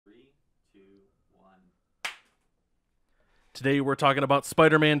Today we're talking about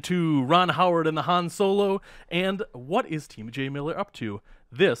Spider-Man 2, Ron Howard and the Han Solo, and what is Team J. Miller up to?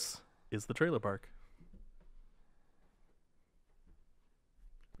 This is the Trailer Park.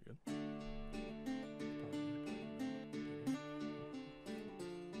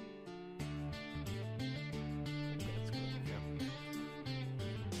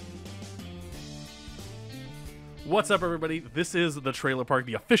 What's up, everybody? This is the Trailer Park,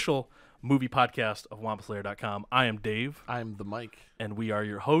 the official movie podcast of WampaSlayer.com. I am Dave. I'm the Mike. And we are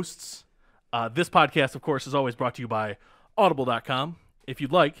your hosts. This podcast, of course, is always brought to you by Audible.com. If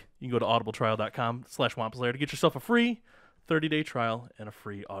you'd like, you can go to audibletrial.com/WampaSlayer to get yourself a free 30-day trial and a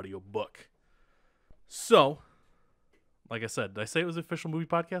free audiobook. So, like I said, did I say it was an official movie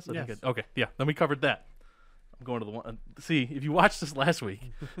podcast? Yes. Okay, yeah, then we covered that. I'm going to the one. See, if you watched this last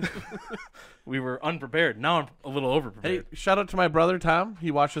week, we were unprepared. Now I'm a little overprepared. Hey, shout out to my brother Tom. He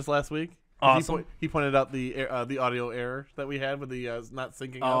watched us last week. Awesome. He pointed out the audio error that we had with the not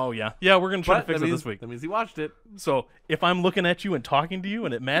syncing. Oh yeah, yeah. We're gonna try to fix it this week. That means he watched it. So if I'm looking at you and talking to you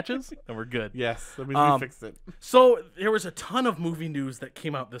and it matches, then we're good. Yes, that means we fixed it. So there was a ton of movie news that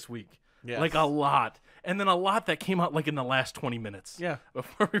came out this week. Yes. Like a lot. And then a lot that came out like in the last 20 minutes. Yeah.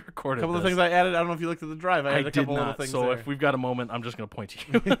 Before we recorded A couple this. of things I added. I don't know if you looked at the drive. I added a did couple not. little things So there. if we've got a moment, I'm just going to point to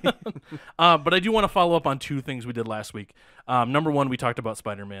you. But I do want to follow up on two things we did last week. Number one, we talked about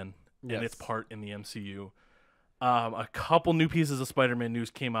Spider-Man and its part in the MCU. A couple new pieces of Spider-Man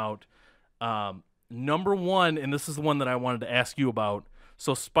news came out. Number one, and this is the one that I wanted to ask you about.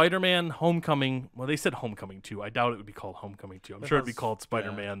 So Spider-Man Homecoming, well, they said Homecoming 2. I doubt it would be called Homecoming 2. I'm sure it'd be called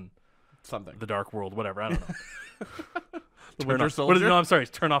Spider-Man something. The Dark World, whatever. I don't know. The Winter Soldier? No, I'm sorry.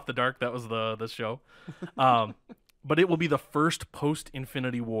 Turn Off the Dark. That was the show. But it will be the first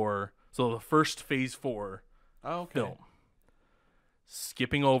post-Infinity War, so the first Phase 4 film.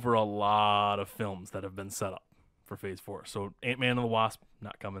 Skipping over a lot of films that have been set up for Phase 4. So Ant-Man and the Wasp,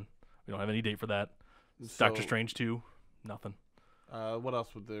 not coming. We don't have any date for that. Doctor Strange 2, nothing. What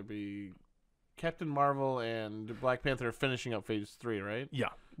else would there be? Captain Marvel and Black Panther are finishing up Phase 3, right? Yeah.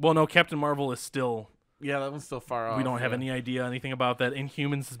 Well, no, Captain Marvel is still... Yeah, that one's still far off. We don't have any idea anything about that.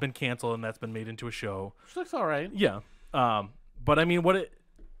 Inhumans has been canceled, and that's been made into a show. Which looks all right. Yeah. But, I mean,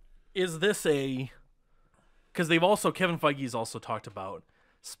 is this a... Because Kevin Feige's also talked about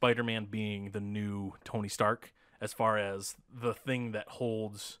Spider-Man being the new Tony Stark as far as the thing that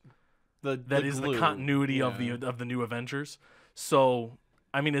holds... the continuity of the new Avengers. So,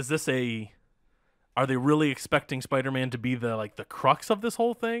 I mean, is this a... Are they really expecting Spider-Man to be the crux of this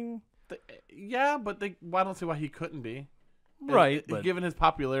whole thing? Yeah, but I don't see why he couldn't be. Right. Given his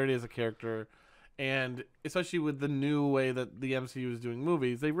popularity as a character, and especially with the new way that the MCU is doing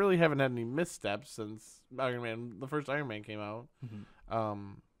movies, they really haven't had any missteps since the first Iron Man came out. Mm-hmm.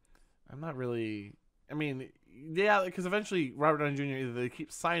 I'm not really... I mean, yeah, because eventually Robert Downey Jr., either they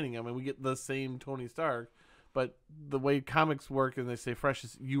keep signing him and we get the same Tony Stark, but the way comics work and they stay fresh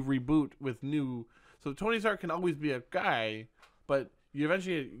is you reboot with new... So Tony Stark can always be a guy, but... You're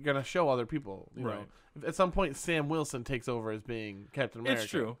eventually going to show other people. You know? At some point, Sam Wilson takes over as being Captain America. It's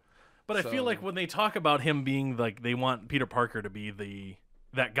true. But I feel like when they talk about him being they want Peter Parker to be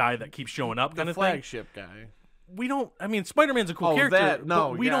that guy that keeps showing up kind of thing. The flagship guy. We don't, I mean, Spider-Man's a cool character.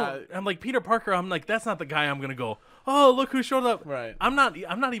 No, we don't, I'm like, Peter Parker, I'm like, that's not the guy I'm going to go, oh, look who showed up. Right. I'm not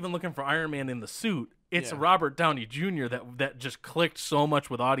even looking for Iron Man in the suit. It's Robert Downey Jr. that just clicked so much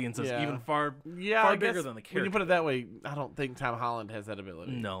with audiences, even far bigger than the character. When you put it that way, I don't think Tom Holland has that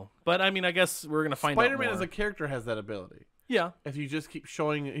ability. No, but I mean, I guess we're gonna find out Spider-Man more. as a character has that ability. Yeah, if he just keeps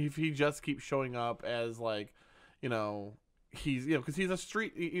showing up as he's because he's a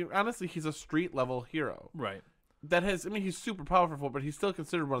street. Honestly, he's a street level hero. Right. That has, he's super powerful, but he's still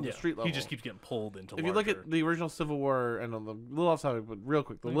considered one of the street level. He just keeps getting pulled into. If you look at the original Civil War, and on the little off topic, but real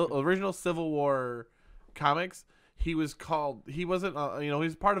quick, original Civil War comics, he wasn't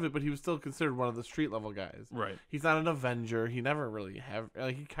he's part of it, but he was still considered one of the street level guys. Right. He's not an Avenger. He never really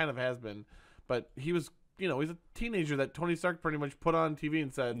he kind of has been, but he was he's a teenager that Tony Stark pretty much put on TV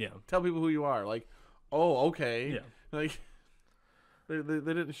and said, tell people who you are. Like, oh, okay. Yeah. Like they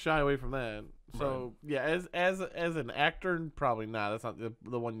didn't shy away from that. So as an actor, probably not. That's not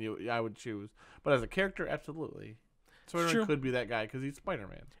the one I would choose. But as a character, absolutely. Spider-Man could be that guy because he's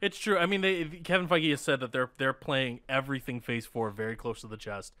Spider-Man. It's true. I mean, Kevin Feige has said that they're playing everything Phase 4 very close to the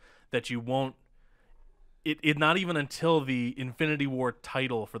chest. That you won't. It not even until the Infinity War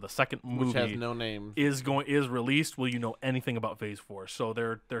title for the second movie, which has no name, is released, will you know anything about Phase 4. So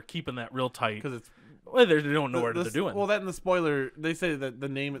they're keeping that real tight because they don't know what they're doing. Well, that in the spoiler, they say that the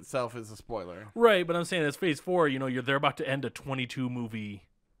name itself is a spoiler. Right, but I'm saying as Phase 4, they're about to end a 22 movie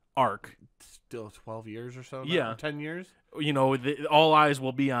arc. Still 12 years or so now? Yeah. Or 10 years? You know, all eyes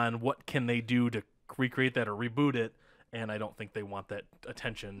will be on what can they do to recreate that or reboot it, and I don't think they want that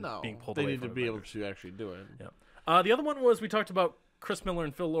attention being pulled away from they need to be able vendors. to actually do it. Yeah. The other one was we talked about Chris Miller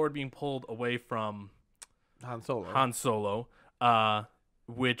and Phil Lord being pulled away from Han Solo,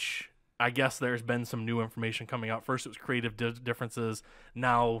 which I guess there's been some new information coming out. First, it was creative differences.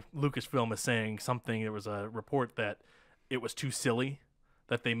 Now, Lucasfilm is saying something. There was a report that it was too silly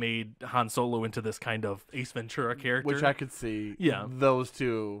that they made Han Solo into this kind of Ace Ventura character. Which I could see. Yeah. Those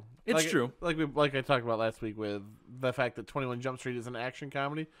two. It's true. Like I talked about last week with the fact that 21 Jump Street is an action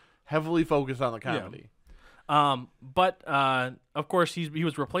comedy, heavily focused on the comedy. But of course he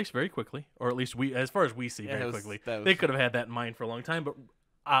was replaced very quickly, or at least as far as we see, very quickly. They could have had that in mind for a long time, but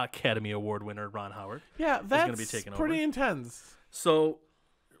Academy Award winner Ron Howard, that's going to be taking pretty over. Intense. So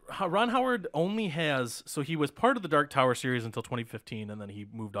Ron Howard only has he was part of the Dark Tower series until 2015, and then he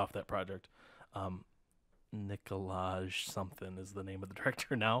moved off that project. Nicolaj something is the name of the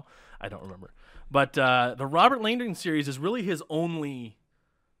director now. I don't remember, but the Robert Langdon series is really his only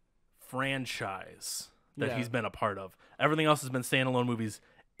franchise that he's been a part of. Everything else has been standalone movies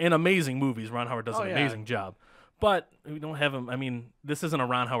and amazing movies. Ron Howard does an amazing job. But we don't have him. I mean, this isn't a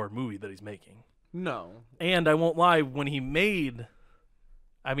Ron Howard movie that he's making. No. And I won't lie, when he made,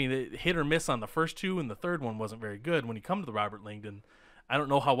 it hit or miss on the first two, and the third one wasn't very good. When he come to the Robert Langdon, I don't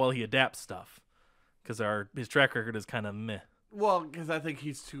know how well he adapts stuff, because his track record is kind of meh. Well, because I think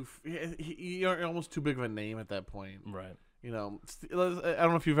he's you're almost too big of a name at that point. Right. I don't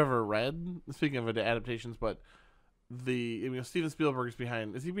know if you've ever read, speaking of adaptations, but Steven Spielberg is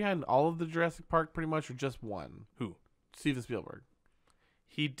behind. Is he behind all of the Jurassic Park pretty much, or just one? Who? Steven Spielberg.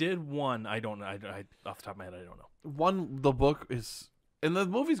 He did one. I don't know. I off the top of my head, I don't know. One, the book is, and the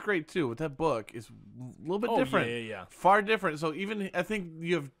movie's great too, but that book is a little bit different. Yeah. Far different. So even, I think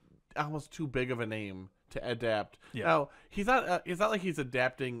you have almost too big of a name to adapt. Yeah. Now, he's not like he's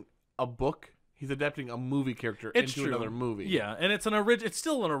adapting a book. He's adapting a movie character into another movie. Yeah, and it's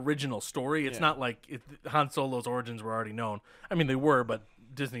still an original story. It's not like Han Solo's origins were already known. I mean, they were, but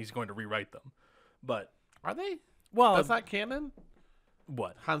Disney's going to rewrite them. But are they? Well, that's not canon?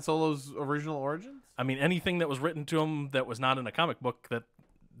 What? Han Solo's original origins? I mean, anything that was written to him that was not in a comic book that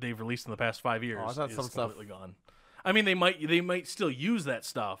they've released in the past 5 years is completely gone. I mean, they might still use that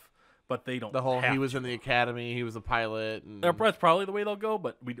stuff, but they don't. The whole he was in the academy, he was a pilot. And that's probably the way they'll go,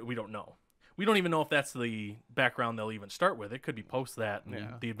 but we don't know. We don't even know if that's the background they'll even start with. It could be post that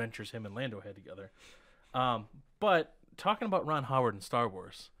and the adventures him and Lando had together. But talking about Ron Howard and Star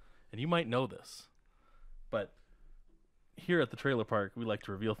Wars, and you might know this, but here at the trailer park, we like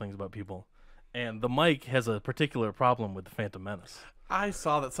to reveal things about people. And the mic has a particular problem with the Phantom Menace. I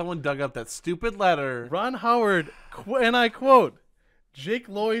saw that someone dug up that stupid letter. Ron Howard, and I quote, Jake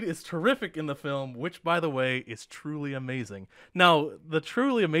Lloyd is terrific in the film, which, by the way, is truly amazing. Now, the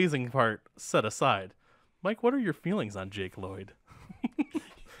truly amazing part set aside, Mike, what are your feelings on Jake Lloyd?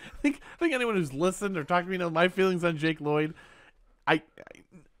 I think anyone who's listened or talked to me knows my feelings on Jake Lloyd.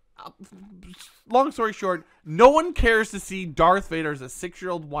 Long story short, no one cares to see Darth Vader as a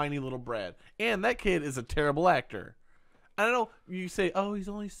 6-year-old whiny little brat. And that kid is a terrible actor. I don't know. You say, oh, he's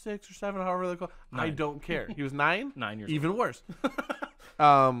only 6 or 7, however they call. I don't care. He was 9? 9 years Even old. Worse.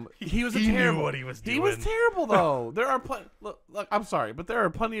 He was terrible. Knew what he was doing. He was terrible, though. There are look, I'm sorry, but there are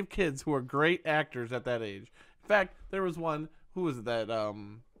plenty of kids who are great actors at that age. In fact, there was one. Who was it? That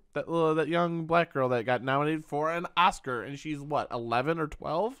young black girl that got nominated for an Oscar, and she's what, 11 or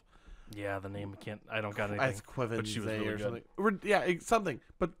 12? Yeah, the name I don't got anything. But she was really or good. something. Yeah, something.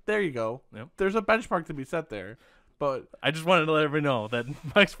 But there you go. Yep. There's a benchmark to be set there. But I just wanted to let everybody know that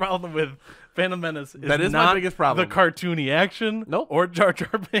Mike's problem with Phantom Menace is that is not my biggest problem. The cartoony action, or Jar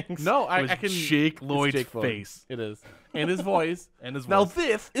Jar Binks. No, I can. Jake Lloyd's face. It is, and his voice, and his voice. Now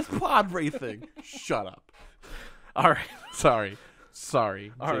this is pod racing. Shut up. All right, sorry. All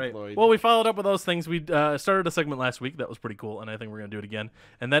Jake right. Lloyd. Well, we followed up with those things. We started a segment last week that was pretty cool, and I think we're gonna do it again.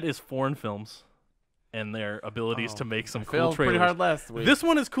 And that is foreign films and their abilities to make some cool trailers. Pretty hard last week. This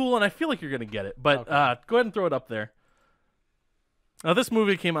one is cool, and I feel like you're gonna get it. But go ahead and throw it up there. Now, this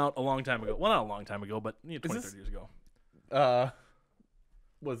movie came out a long time ago. Well, not a long time ago, but 20, 30 years ago.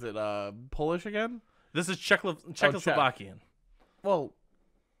 Was it Polish again? This is Czechoslovakian. Well,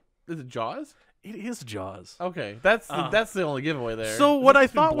 is it Jaws? It is Jaws. Okay, that's the only giveaway there. So what I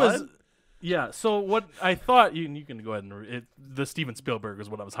thought was, so what I thought, you can go ahead and the Steven Spielberg is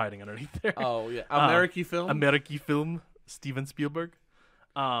what I was hiding underneath there. Oh yeah, American film, Steven Spielberg.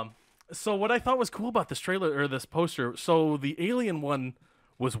 So what I thought was cool about this trailer or this poster, so the alien one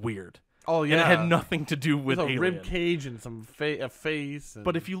was weird. Oh yeah, and it had nothing to do with a Alien. rib cage and some a face. And...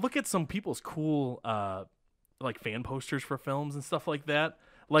 But if you look at some people's cool like fan posters for films and stuff like that,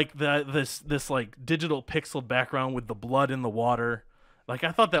 like this like digital pixeled background with the blood in the water, like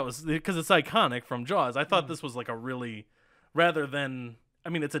I thought that was because it's iconic from Jaws. I thought this was like a really, rather than, I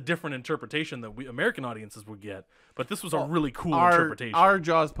mean, it's a different interpretation that we American audiences would get, but this was a really cool interpretation. Our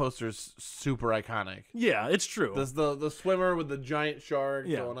Jaws poster's super iconic. Yeah, it's true. The swimmer with the giant shark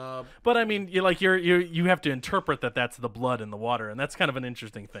going up. But I mean, you have to interpret that that's the blood in the water, and that's kind of an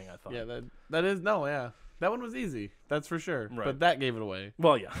interesting thing, I thought. Yeah, that one was easy. That's for sure. Right. But that gave it away.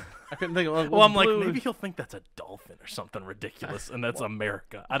 Well, yeah. I couldn't think of. Well, I'm like, maybe he'll think that's a dolphin or something ridiculous, and that's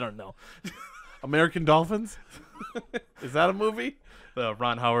America. I don't know. American Dolphins? Is that a movie? The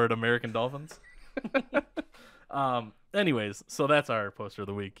Ron Howard American Dolphins. Anyways, so that's our poster of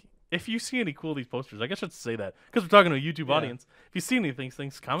the week. If you see any cool these posters, I guess I should say that because we're talking to a YouTube audience. If you see any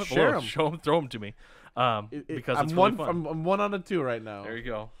things, comment below. Show them, throw them to me. Because it's really fun. I'm 1 out of 2 right now. There you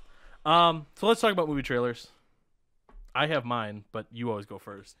go. So let's talk about movie trailers. I have mine, but you always go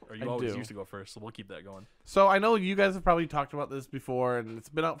first, or you always used to go first, so we'll keep that going. So I know you guys have probably talked about this before, and it's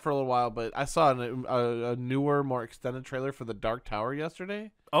been out for a little while, but I saw a newer, more extended trailer for The Dark Tower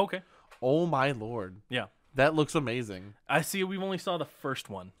yesterday. Oh, okay. Oh my lord. Yeah. That looks amazing. I see. We've only saw the first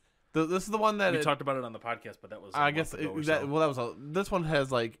one. This is the one that we talked about it on the podcast, but that was this one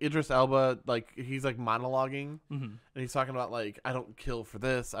has like Idris Elba, like he's like monologuing, and he's talking about like I don't kill for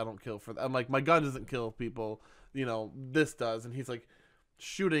this, I don't kill for that. I'm like my gun doesn't kill people, this does, and he's like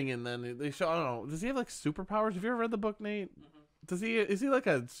shooting, and then they show I don't know. Does he have like superpowers? Have you ever read the book, Nate? Is he like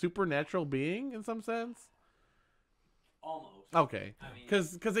a supernatural being in some sense? Almost. Okay,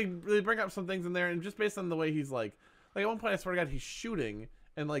 because they bring up some things in there, and just based on the way he's like at one point I swear to God he's shooting.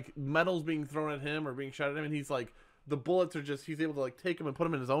 And like metal's being thrown at him or being shot at him, and he's like the bullets are just he's able to like take him and put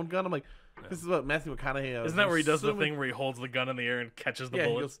him in his own gun. I'm like, this is what Matthew McConaughey. Isn't that where he does the thing where he holds the gun in the air and catches the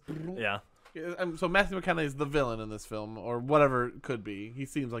bullets? Yeah. So Matthew McConaughey is the villain in this film, or whatever it could be. He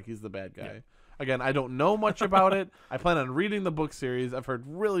seems like he's the bad guy. Yeah. Again, I don't know much about it. I plan on reading the book series. I've heard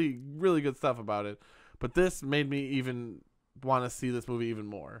really, really good stuff about it, but this made me even want to see this movie even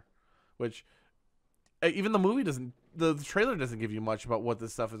more, which. Even the movie doesn't. The trailer doesn't give you much about what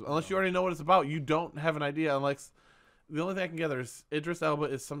this stuff is, unless you already know what it's about. You don't have an idea. Unless the only thing I can gather is Idris Elba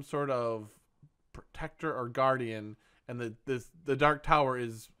is some sort of protector or guardian, and the Dark Tower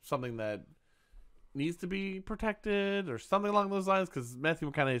is something that needs to be protected or something along those lines. Because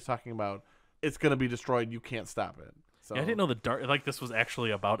Matthew McConaughey is talking about it's going to be destroyed. You can't stop it. So. Yeah, I didn't know this was actually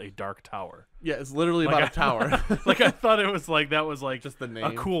about a dark tower. Yeah, it's literally about a tower. Like I thought it was like that was like just the name,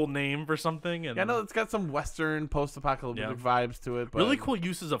 a cool name for something. And yeah, no, it's got some Western post-apocalyptic vibes to it. But... really cool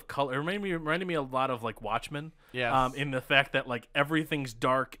uses of color. It reminded me a lot of like Watchmen. Yeah. In the fact that like everything's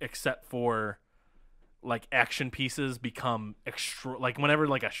dark except for like action pieces become extra. Like whenever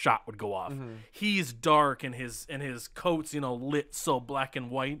like a shot would go off, he's dark and his coat's lit so black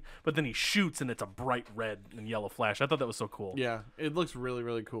and white, but then he shoots and it's a bright red and yellow flash. I thought that was so cool. Yeah, it looks really,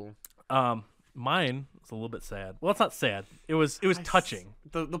 really cool. Mine was a little bit sad. Well, it's not sad. It was touching.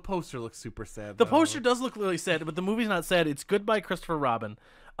 The poster looks super sad. The poster does look really sad, but the movie's not sad. It's Goodbye Christopher Robin,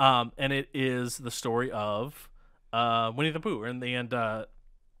 and it is the story of Winnie the Pooh and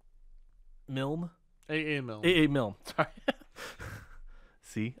Milne. A.A. Milne. A.A. Milne. Sorry.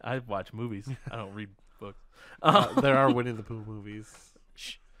 See, I watch movies. I don't read books. There are Winnie the Pooh movies.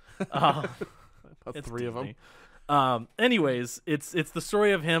 Shh. About 3 of them. Anyways, it's the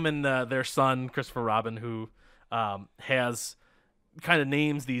story of him and their son Christopher Robin, who has kind of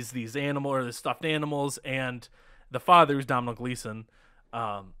names these animal or the stuffed animals, and the father, who's Domhnall Gleeson,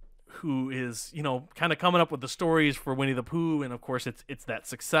 who is kind of coming up with the stories for Winnie the Pooh, and of course it's that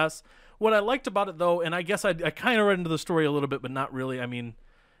success. What I liked about it though, and I guess I kind of read into the story a little bit, but not really. I mean,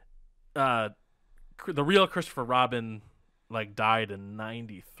 the real Christopher Robin like died in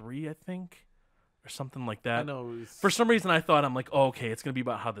 '93, I think. Or something like that. I know. For some reason, I thought I'm like, oh, okay, it's gonna be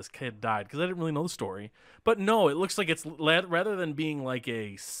about how this kid died because I didn't really know the story. But no, it looks like it's rather than being like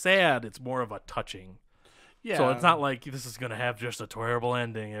a sad, it's more of a touching. Yeah. So it's not like this is gonna have just a terrible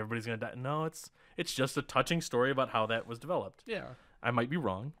ending. Everybody's gonna die. No, it's just a touching story about how that was developed. Yeah. I might be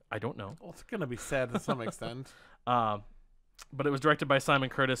wrong. I don't know. Well, it's gonna be sad to some extent. But it was directed by Simon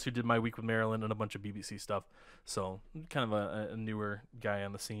Curtis, who did My Week with Marilyn and a bunch of BBC stuff. So kind of a newer guy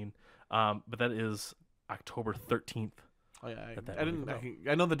on the scene. But that is October 13th. Oh yeah,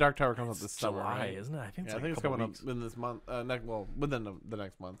 I know the Dark Tower comes out this summer. July, right? Isn't it? I think it's coming up in this month. Within the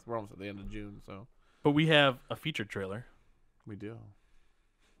next month. We're almost at the end of June, so. But we have a featured trailer. We do.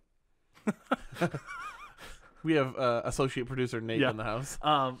 We have associate producer Nate Yeah. in the house.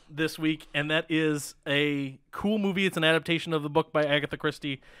 This week, and that is a cool movie. It's an adaptation of the book by Agatha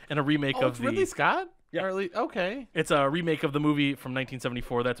Christie and a remake Oh, of it's the. Ridley Scott? Yeah. Or at least- okay. It's a remake of the movie from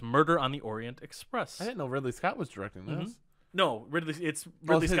 1974. That's Murder on the Orient Express. I didn't know Ridley Scott was directing this. No, it's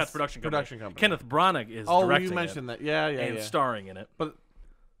Ridley his Scott's production company. production company. Kenneth Branagh is Oh, directing you mentioned it that. Yeah, and yeah. starring in it. But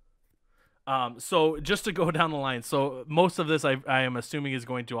So just to go down the line, so most of this I am assuming is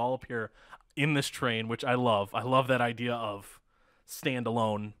going to all appear in this train, which I love. I love that idea of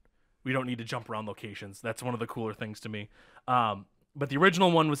standalone. We don't need to jump around locations. That's one of the cooler things to me. But the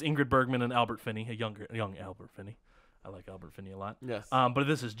original one was Ingrid Bergman and Albert Finney, a young Albert Finney. I like Albert Finney a lot. yes. But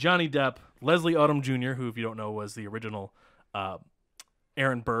this is Johnny Depp, Leslie Odom Jr., who, if you don't know, was the original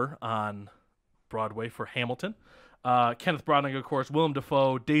Aaron Burr on Broadway for Hamilton. Kenneth Branagh, of course, Willem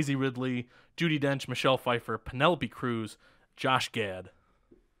Dafoe, Daisy Ridley, Judi Dench, Michelle Pfeiffer, Penelope Cruz, Josh Gad.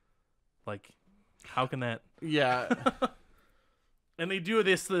 Like, how can that? yeah. And they do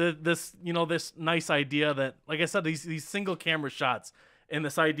this this nice idea that, like I said, these single camera shots and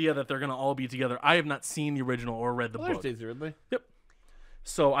this idea that they're gonna all be together. I have not seen the original or read the Well, there's book. Daisy Ridley. Yep.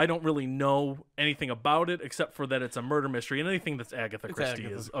 So I don't really know anything about it except for that it's a murder mystery, and anything that's Agatha Christie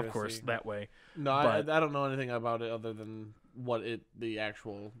Agatha is, of course, Christie. that way. No, But- I don't know anything about it other than what the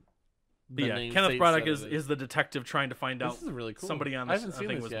actual. The Yeah, name Kenneth states Branagh that it is the detective trying to find out This is really cool. somebody on I this haven't seen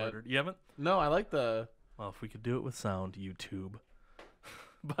thing this was yet. murdered. You haven't? No, I like the. Well, if we could do it with sound, YouTube.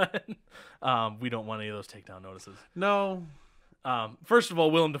 But we don't want any of those takedown notices. No. First of all,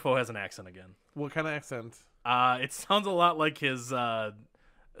 Willem Dafoe has an accent again. What kind of accent? It sounds a lot like his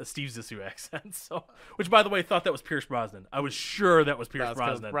Steve Zissou accent. So, which, by the way, thought that was Pierce Brosnan. I was sure that was Pierce That's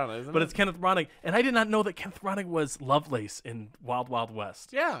Kenneth Brosnan, Branagh, isn't but it? it's Kenneth Branagh, and I did not know that Kenneth Branagh was Lovelace in Wild Wild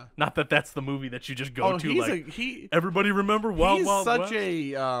West. Yeah. Not that that's the movie that you just go to. he's Like he. everybody remember Wild He's Wild such West.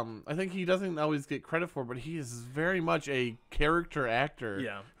 a. I think he doesn't always get credit for, but he is very much a character actor.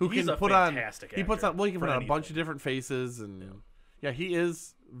 Yeah. Who He's can a put on? fantastic He puts actor on. Well, he can for put on a bunch anything. of different faces, and yeah, he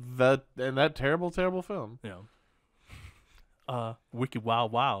is that terrible film. Yeah. Wicked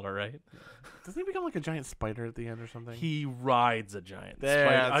Wild Wild, all right. Doesn't he become like a giant spider at the end or something? He rides a giant There,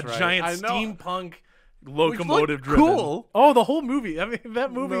 spider, that's a right. giant I know. steampunk locomotive driven. cool. Oh, the whole movie. I mean,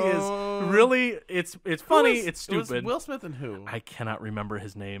 that movie No. is really it's funny, it's It was stupid. Will Smith and who? I cannot remember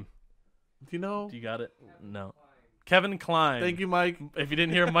his name. Do you know? Do you got it? No. Kevin Kline. Thank you, Mike. If you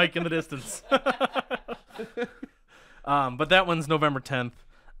didn't hear Mike in the distance. But that one's November 10th,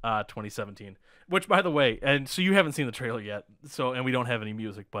 2017. Which, by the way, and so you haven't seen the trailer yet, and we don't have any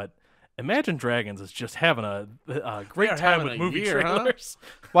music, but Imagine Dragons is just having a great are time having with a movie year, huh? trailers.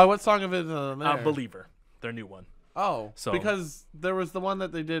 Why? What song of it? Is on there? Believer, their new one. Oh, So- because there was the one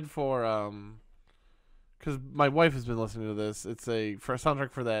that they did for because my wife has been listening to this. It's for a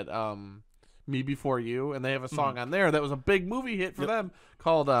soundtrack for that Me Before You, and they have a song on there that was a big movie hit for them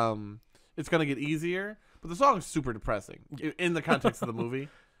called It's Gonna Get Easier. But the song is super depressing in the context of the movie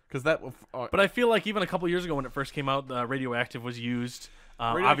because that. But I feel like even a couple years ago when it first came out, Radioactive was used.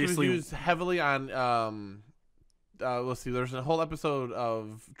 Radioactive Obviously, was used heavily on. Let's see. There's a whole episode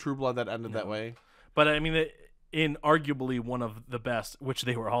of True Blood that ended that way. but I mean, in arguably one of the best, which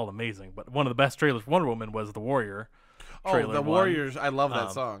they were all amazing, but one of the best trailers for Wonder Woman was The Warrior. Oh, trailer the one. Warriors! I love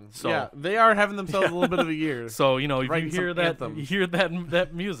that song. so- yeah, they are having themselves a little bit of a year. So if Writing you hear some that, anthems. you hear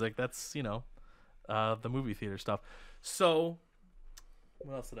that music. That's the movie theater stuff. So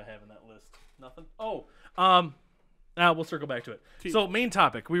what else did I have in that list? Nothing. Oh, we'll circle back to it. So main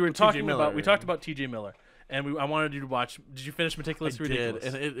topic we were talking Miller, about. We talked about T.J. Miller, and I wanted you to watch. Did you finish Meticulously Ridiculous?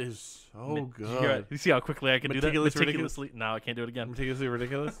 and it is so Did you hear good. it? You see how quickly I can do that? Meticulous Ridiculous? Meticulously. No, I can't do it again. Meticulously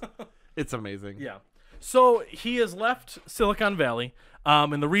ridiculous. It's amazing. Yeah. So he has left Silicon Valley,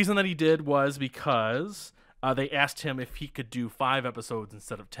 and the reason that he did was because they asked him if he could do 5 episodes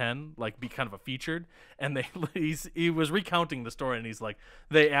instead of 10, like be kind of a featured. And he was recounting the story, and he's like,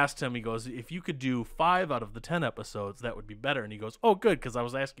 they asked him, he goes, if you could do 5 out of the 10 episodes, that would be better. And he goes, oh, good, because I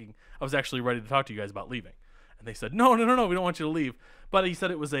was actually ready to talk to you guys about leaving. And they said, no, we don't want you to leave. But he said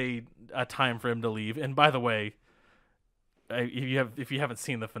it was a time for him to leave. And by the way, if you haven't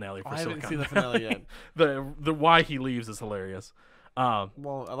seen the finale for I Silicon haven't seen the Valley, finale yet. the why he leaves is hilarious. Well,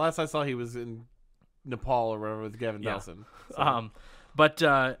 last I saw, he was in Nepal or wherever with Gavin Yeah. Nelson. So. But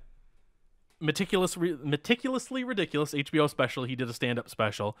Meticulously Ridiculous HBO special. He did a stand-up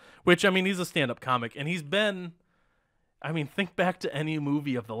special, which, I mean, he's a stand-up comic, and he's been. I mean, think back to any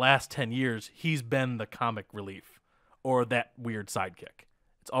movie of the last 10 years. He's been the comic relief or that weird sidekick.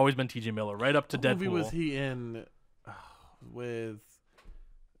 It's always been T.J. Miller, right up to What Deadpool. movie was he in?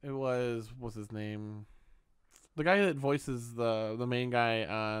 What's his name? The guy that voices the main guy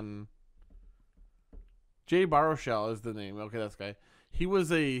on Jay Baruchel is the name. Okay, that's the guy. He was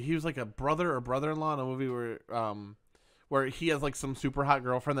like a brother or brother-in-law in a movie where he has like some super hot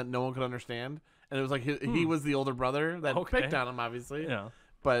girlfriend that no one could understand, and it was like he was the older brother that picked on him, obviously. Yeah.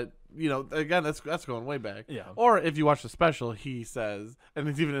 But again, that's going way back. Yeah. Or if you watch the special, he says, and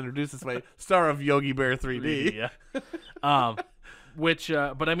it's even introduced this way, star of Yogi Bear 3D. Yeah.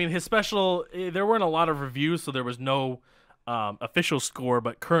 But I mean, his special, there weren't a lot of reviews, so there was no official score,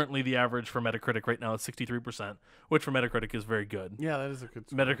 but currently the average for Metacritic right now is 63%, which for Metacritic is very good. Yeah, that is a good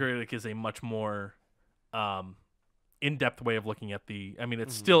score. Metacritic is a much more in-depth way of looking at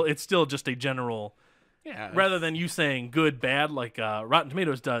it's still just a general, rather than you saying good, bad, like Rotten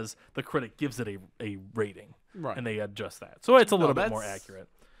Tomatoes does, the critic gives it a rating, right, and they adjust that. So it's a little bit more accurate.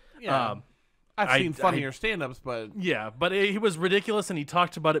 Yeah. I've seen funnier stand-ups, but... Yeah, but he was ridiculous, and he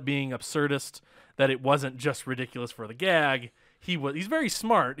talked about it being absurdist, that it wasn't just ridiculous for the gag. He's very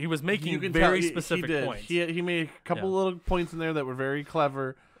smart. He was making very specific points. He made a couple little points in there that were very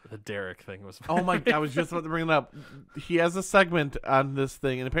clever. The Derek thing was... Oh, my... I was just about to bring it up. He has a segment on this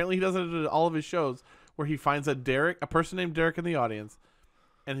thing, and apparently he does it at all of his shows, where he finds a person named Derek in the audience,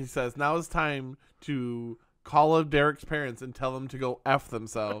 and he says, now is time to... call up Derek's parents and tell them to go F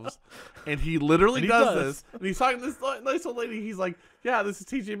themselves. And he literally does this. And he's talking to this nice old lady. He's like, yeah, this is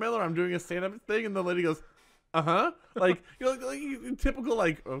TJ Miller. I'm doing a stand-up thing. And the lady goes, uh-huh. Like, typical,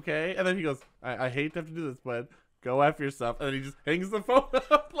 like, okay. And then he goes, I hate to have to do this, but go F yourself. And then he just hangs the phone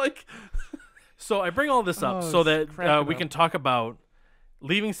up. Like, so I bring all this up so that we can talk about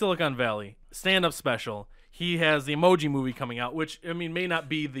Leaving Silicon Valley, stand-up special. He has the Emoji Movie coming out, which, I mean, may not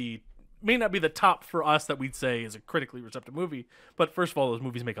be the top for us that we'd say is a critically receptive movie, but first of all, those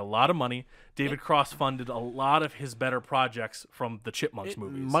movies make a lot of money. David Cross funded a lot of his better projects from the Chipmunks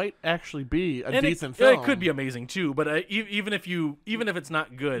movies. Might actually be a decent film. It could be amazing too, but even if it's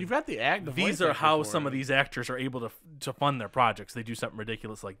not good, you've got the act. These are how some of these actors are able to fund their projects. They do something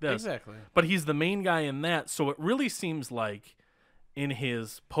ridiculous like this. Exactly. But he's the main guy in that, so it really seems like in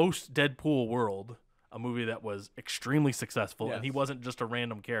his post Deadpool world, a movie that was extremely successful, and he wasn't just a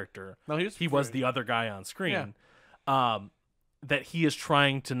random character. No, he was the other guy on screen. Yeah. That he is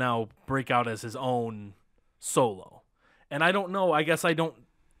trying to now break out as his own solo. And I don't know. I guess I don't.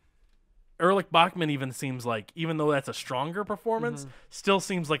 Erlich Bachman even seems like, even though that's a stronger performance, still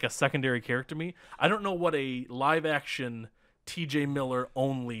seems like a secondary character to me. I don't know what a live action TJ Miller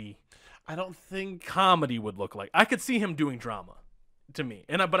only comedy would look like. I could see him doing drama. To me,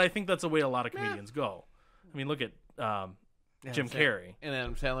 but I think that's the way a lot of comedians go. I mean, look at Jim Carrey and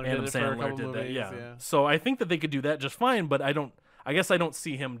Adam Sandler. Did movies, that. Yeah. So I think that they could do that just fine. But I guess I don't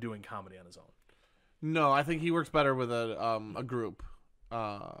see him doing comedy on his own. No, I think he works better with a group.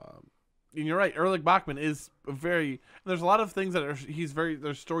 And you're right. Erlich Bachman is there's a lot of things that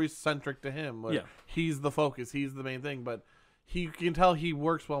they're story centric to him. He's the focus. He's the main thing. But you can tell he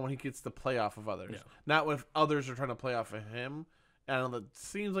works well when he gets to play off of others. Yeah. Not when others are trying to play off of him. I don't know, it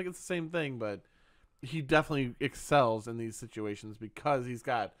seems like it's the same thing, but he definitely excels in these situations because he's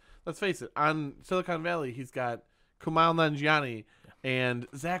got, let's face it, on Silicon Valley, he's got Kumail Nanjiani and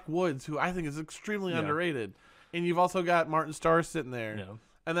Zach Woods, who I think is extremely underrated. And you've also got Martin Starr sitting there. Yeah.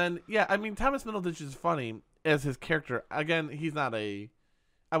 And then, I mean, Thomas Middleditch is funny as his character. Again, he's not I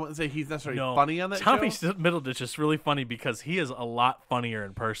wouldn't say he's necessarily funny on that show. Tommy Middleditch is really funny because he is a lot funnier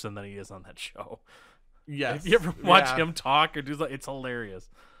in person than he is on that show. Yes. If you ever watch him talk or do something, it's hilarious.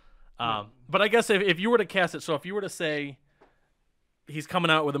 But I guess if you were to cast it, so if you were to say he's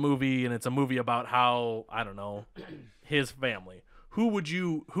coming out with a movie and it's a movie about how, I don't know, his family, who would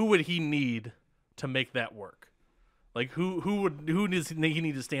he need to make that work? Like who does he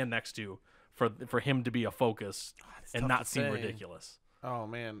need to stand next to for him to be a focus and not seem ridiculous? Oh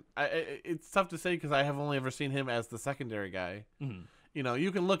man, it's tough to say because I have only ever seen him as the secondary guy. Mm-hmm. You know,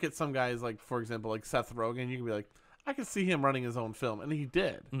 you can look at some guys like, for example, like Seth Rogen. You can be like, I can see him running his own film, and he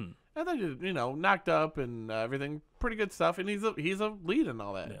did. Mm. And then Knocked Up and everything, pretty good stuff, and he's a lead and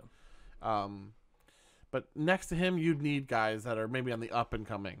all that. Yeah. But next to him, you'd need guys that are maybe on the up and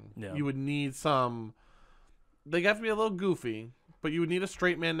coming. Yeah. You would need some. They have to be a little goofy, but you would need a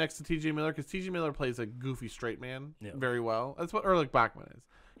straight man next to T.J. Miller because T.J. Miller plays a goofy straight man very well. That's what Erlich Bachman is.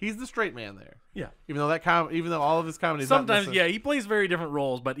 He's the straight man there. Yeah. Even though all of his comedy sometimes he plays very different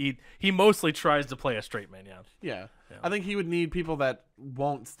roles, but he mostly tries to play a straight man. Yeah. I think he would need people that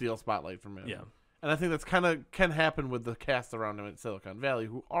won't steal spotlight from him. Yeah. And I think that's kind of can happen with the cast around him at Silicon Valley,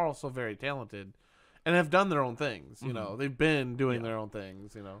 who are also very talented and have done their own things. You know, they've been doing their own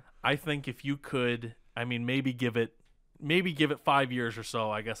things. You know. I think if you could, I mean, maybe give it 5 years or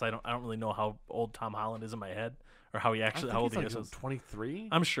so. I guess I don't really know how old Tom Holland is in my head. or how he actually how old he is. 23.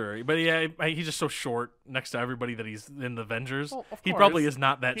 I'm sure, but yeah, he's just so short next to everybody that he's in the Avengers. Well, of he course. probably is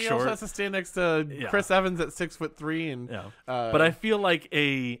not that He short. also has to stand next to Chris Evans at 6'3", and but I feel like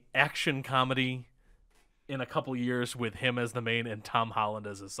a action comedy in a couple years with him as the main and Tom Holland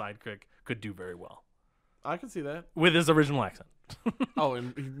as his sidekick could do very well I can see that. with his original accent. Oh,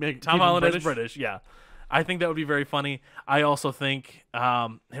 and make Tom keep him Holland British? is British, yeah. I think that would be very funny. I also think,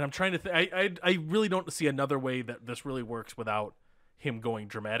 and I'm trying to I really don't see another way that this really works without him going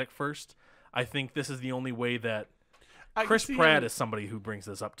dramatic first. I think this is the only way that Chris Pratt is somebody who brings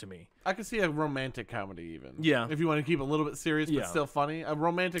this up to me. I could see a romantic comedy even. Yeah. If you want to keep it a little bit serious but still funny. A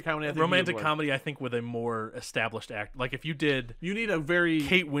romantic comedy, I think Romantic would work. comedy, I think, with a more established act. Like if you did You need a very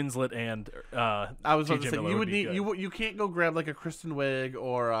Kate Winslet and I was about to TJ say Miller you would be need good. you can't go grab like a Kristen Wiig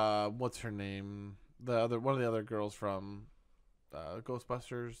or what's her name? One of the other girls from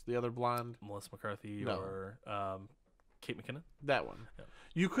Ghostbusters, the other blonde. Melissa McCarthy No. or Kate McKinnon. That one. Yeah.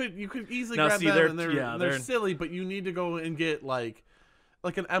 You could easily Now, grab see, them, they're- and they're yeah, they're they're- silly, but you need to go and get like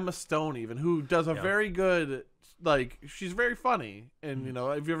an Emma Stone even, who does a very good, like, she's very funny, and you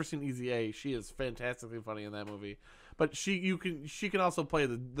know, if you've ever seen Easy A, she is fantastically funny in that movie. But she can also play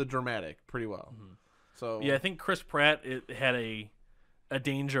the dramatic pretty well. So Yeah, I think Chris Pratt had a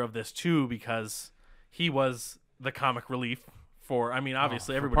danger of this too because he was the comic relief for. I mean,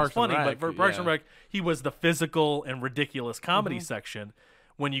 obviously for everybody's Parks and funny, but Rec, for Parks and yeah. Rec, he was the physical and ridiculous comedy section.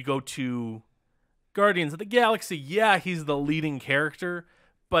 When you go to Guardians of the Galaxy, yeah, he's the leading character,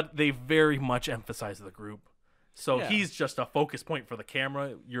 but they very much emphasize the group. So Yeah. he's just a focus point for the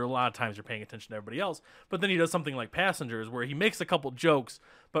camera. A lot of times you're paying attention to everybody else. But then he does something like Passengers where he makes a couple jokes,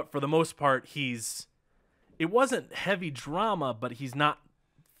 but for the most part it wasn't heavy drama, but he's not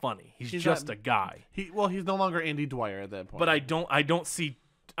funny. He's just not- a guy. he's no longer Andy Dwyer at that point. But I don't see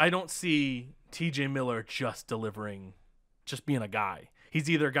TJ Miller just being a guy. He's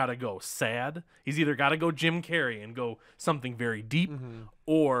either got to go sad, he's either got to go Jim Carrey and go something very deep,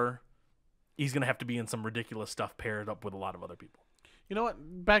 or he's going to have to be in some ridiculous stuff paired up with a lot of other people. You know what?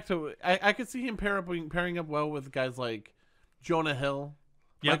 Back to I could see him pairing up well with guys like Jonah Hill,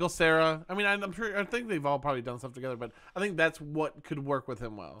 Yep. Michael Cera. I mean, I think they've all probably done stuff together, but I think that's what could work with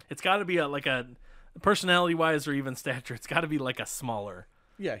him well. It's got to be like a personality-wise or even stature. It's got to be like a smaller.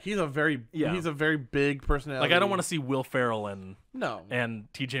 Yeah, he's a very big personality. Like I don't want to see Will Ferrell and no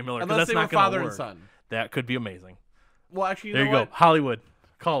TJ Miller because unless that's they not were going father to and work. son. That could be amazing. Well, actually, There know you what? go. Hollywood,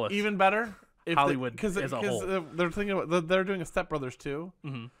 call us. Even better. If Hollywood because as a whole. they're thinking about they're doing a Step Brothers too.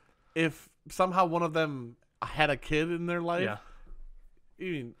 If somehow one of them had a kid in their life, Yeah. I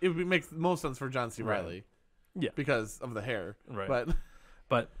mean, it would make most sense for John C. Right. Riley. Yeah. Because of the hair. Right.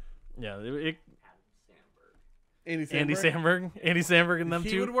 But yeah, Andy Andy Samberg and them he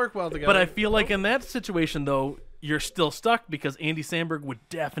two would work well together. But I feel like in that situation though, you're still stuck because Andy Samberg would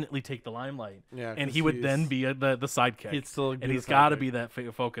definitely take the limelight. Yeah, and 'cause he would he's- then be the sidekick. He'd still be and the he's got to sidekick. be that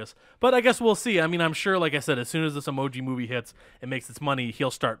focus. But I guess we'll see. I mean, I'm sure, like I said, as soon as this Emoji movie hits and makes its money,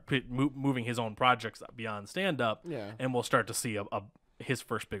 he'll start moving his own projects beyond stand-up. Yeah. And we'll start to see his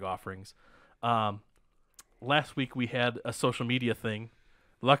first big offerings. Last week we had a social media thing.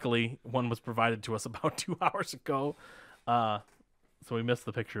 Luckily, one was provided to us about 2 hours ago. So we missed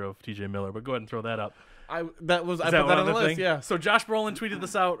the picture of TJ Miller, but go ahead and throw that up. I put that Is on one the other list. thing? Yeah. So Josh Brolin tweeted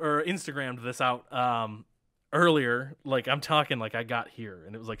this out or Instagrammed this out earlier. Like I'm talking like I got here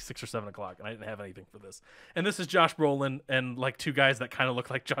and it was like 6 or 7 o'clock and I didn't have anything for this. And this is Josh Brolin and like two guys that kind of look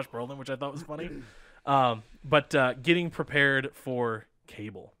like Josh Brolin, which I thought was funny. But getting prepared for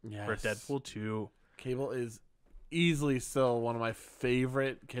Cable for Yes. Deadpool 2. Cable is easily still one of my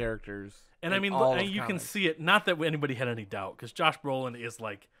favorite characters. And I in mean, all of you can comics. see it. Not that anybody had any doubt, because Josh Brolin is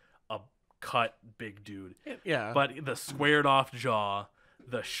like a cut big dude. Yeah. But the squared off jaw,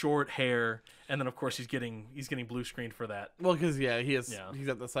 the short hair, and then of course he's getting blue screened for that. Well, because he is. Yeah. He's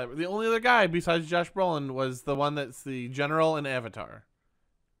at the side. The only other guy besides Josh Brolin was the one that's the general in Avatar.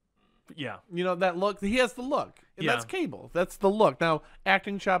 Yeah, You know that look. He has the look. And Yeah. That's Cable. That's the look. Now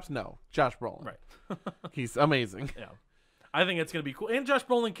acting chops, no. Josh Brolin. right. He's amazing. Yeah, I think it's gonna be cool. And Josh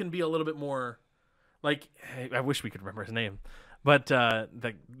Brolin can be a little bit more, like I wish we could remember his name, but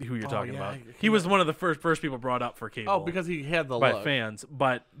who you're talking yeah, about. I He was one of the first people brought up for Cable. Oh, because he had the by look. fans,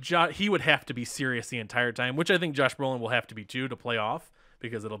 but he would have to be serious the entire time, which I think Josh Brolin will have to be too to play off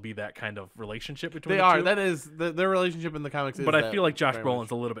because it'll be that kind of relationship between They the are. two. That is their relationship in the comics. Is But I that feel like Josh very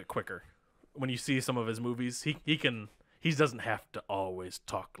Brolin's much. a little bit quicker. When you see some of his movies, he doesn't have to always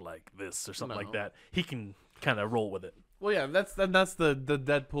talk like this or something like No. that. He can kind of roll with it. Well, yeah, that's the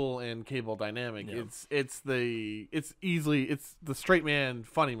Deadpool and Cable dynamic. Yeah. It's the straight man,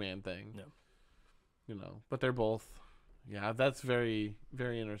 funny man thing. Yeah. but they're both. Yeah, that's very,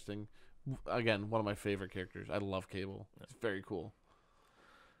 very interesting. Again, one of my favorite characters. I love Cable. It's very cool.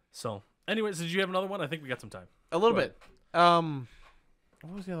 So, anyways, did you have another one? I think we got some time. A little Go bit.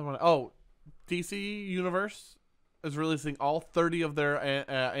 What was the other one? Oh, DC Universe is releasing all 30 of their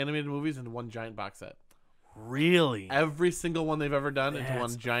animated movies in one giant box set. Really? Every single one they've ever done into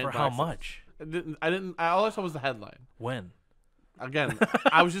one giant for box how set. much? All I saw was the headline. When? Again,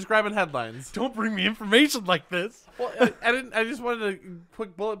 I was just grabbing headlines. Don't bring me information like this. Well, I didn't. I just wanted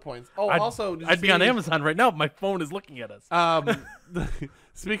quick bullet points. Oh, also, did you I'd be see- on Amazon right now. But my phone is looking at us.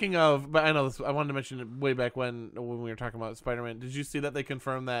 Speaking of, but I know this. I wanted to mention it way back when we were talking about Spider-Man. Did you see that they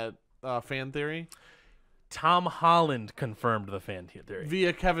confirmed that fan theory Tom Holland confirmed the fan theory.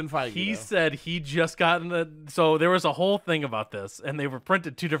 via Kevin Feige? He though. said he just got in the. So there was a whole thing about this, and they were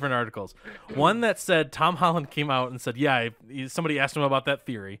printed 2 different articles. One that said Tom Holland came out and said, "Yeah." Somebody asked him about that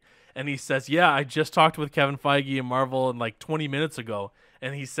theory, and he says, "Yeah, I just talked with Kevin Feige and Marvel in like 20 minutes ago,"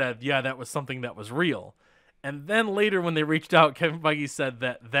 and he said, "Yeah, that was something that was real." And then later, when they reached out, Kevin Feige said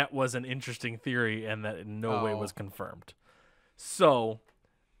that that was an interesting theory and that in no way was confirmed. So.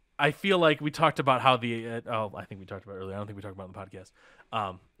 I feel like we talked about how I think we talked about it earlier. I don't think we talked about it on the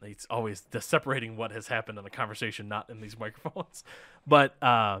podcast. It's always the separating what has happened in the conversation, not in these microphones. But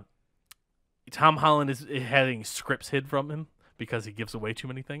Tom Holland is having scripts hid from him because he gives away too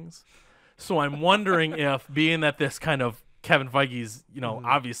many things. So I'm wondering if, being that this kind of Kevin Feige's,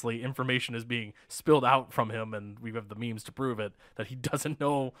 obviously information is being spilled out from him, and we have the memes to prove it, that he doesn't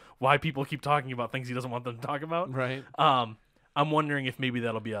know why people keep talking about things he doesn't want them to talk about. Right. I'm wondering if maybe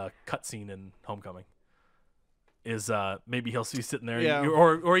that'll be a cutscene in Homecoming. Is maybe he'll be sitting there, Yeah.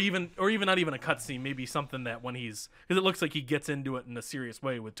 or even not even a cutscene, maybe something that when because it looks like he gets into it in a serious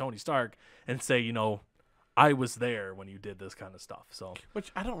way with Tony Stark and say, I was there when you did this kind of stuff. So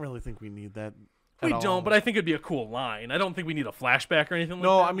Which I don't really think we need that. we at all. don't, but I think it'd be a cool line. I don't think we need a flashback or anything like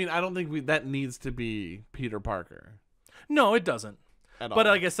No, that. I mean I don't think that needs to be Peter Parker No, it doesn't. at all. But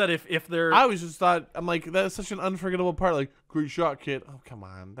like I said, if they're I always just thought, I'm like, that's such an unforgettable part. Like, great shot, kid. Oh, come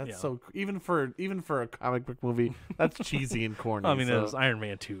on, that's Yeah. so even for a comic book movie, that's cheesy and corny. I mean, so. it was Iron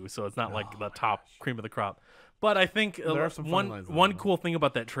Man 2, so it's not like the top cream of the crop. But I think There are some fun lines in one there. cool thing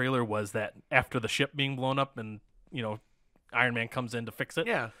about that trailer was that after the ship being blown up and Iron Man comes in to fix it.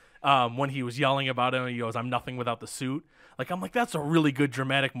 Yeah. When he was yelling about it, he goes, "I'm nothing without the suit." I'm like, that's a really good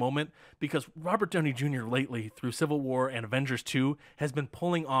dramatic moment, because Robert Downey Jr. lately, through Civil War and Avengers 2, has been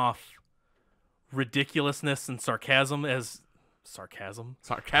pulling off ridiculousness and sarcasm as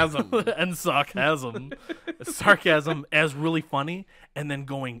really funny, and then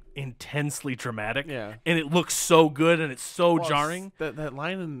going intensely dramatic. Yeah. And it looks so good, and it's so jarring. That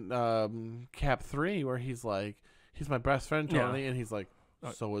line in Cap 3 where he's like, he's my best friend, Tony, and he's like,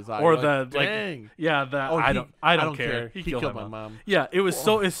 so was I. Or You're the like, dang. I don't care. He killed my mom. Yeah, it's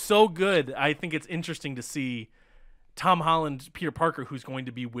so good. I think it's interesting to see Tom Holland, Peter Parker, who's going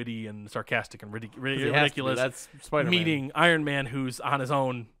to be witty and sarcastic and ridiculous, That's Spider-Man. meeting Iron Man, who's on his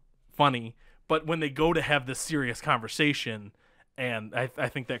own funny. But when they go to have this serious conversation, and I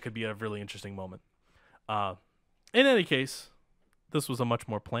think that could be a really interesting moment. In any case, this was a much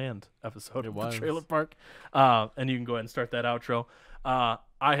more planned episode of the Trailer Park. And you can go ahead and start that outro. I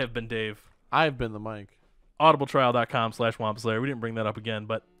have been Dave. I've been the Mike. audibletrial.com/WampusLair. We didn't bring that up again,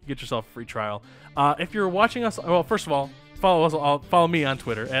 but get yourself a free trial. If you're watching us, well, first of all, follow me on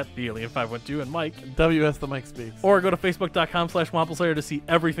Twitter at TheAlien512 and Mike. WS the Mike Speaks. Or go to Facebook.com/WampusLair to see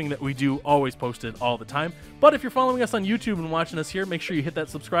everything that we do, always posted all the time. But if you're following us on YouTube and watching us here, make sure you hit that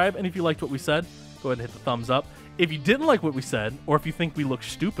subscribe. And if you liked what we said, go ahead and hit the thumbs up. If you didn't like what we said, or if you think we look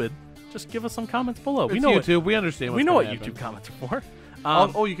stupid, just give us some comments below. We know YouTube. We understand. We know what YouTube comments are for.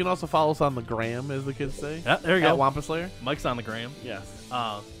 You can also follow us on the gram, as the kids say. Yeah, there you At go. Wampus Lair. Mike's on the gram. Yes.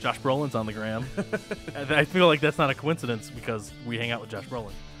 Josh Brolin's on the gram. I feel like that's not a coincidence because we hang out with Josh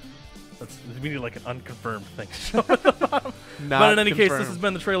Brolin. We need like an unconfirmed thing to show at the bottom. But in any case, this has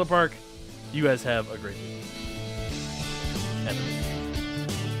been the Trailer Park. You guys have a great week. End of it.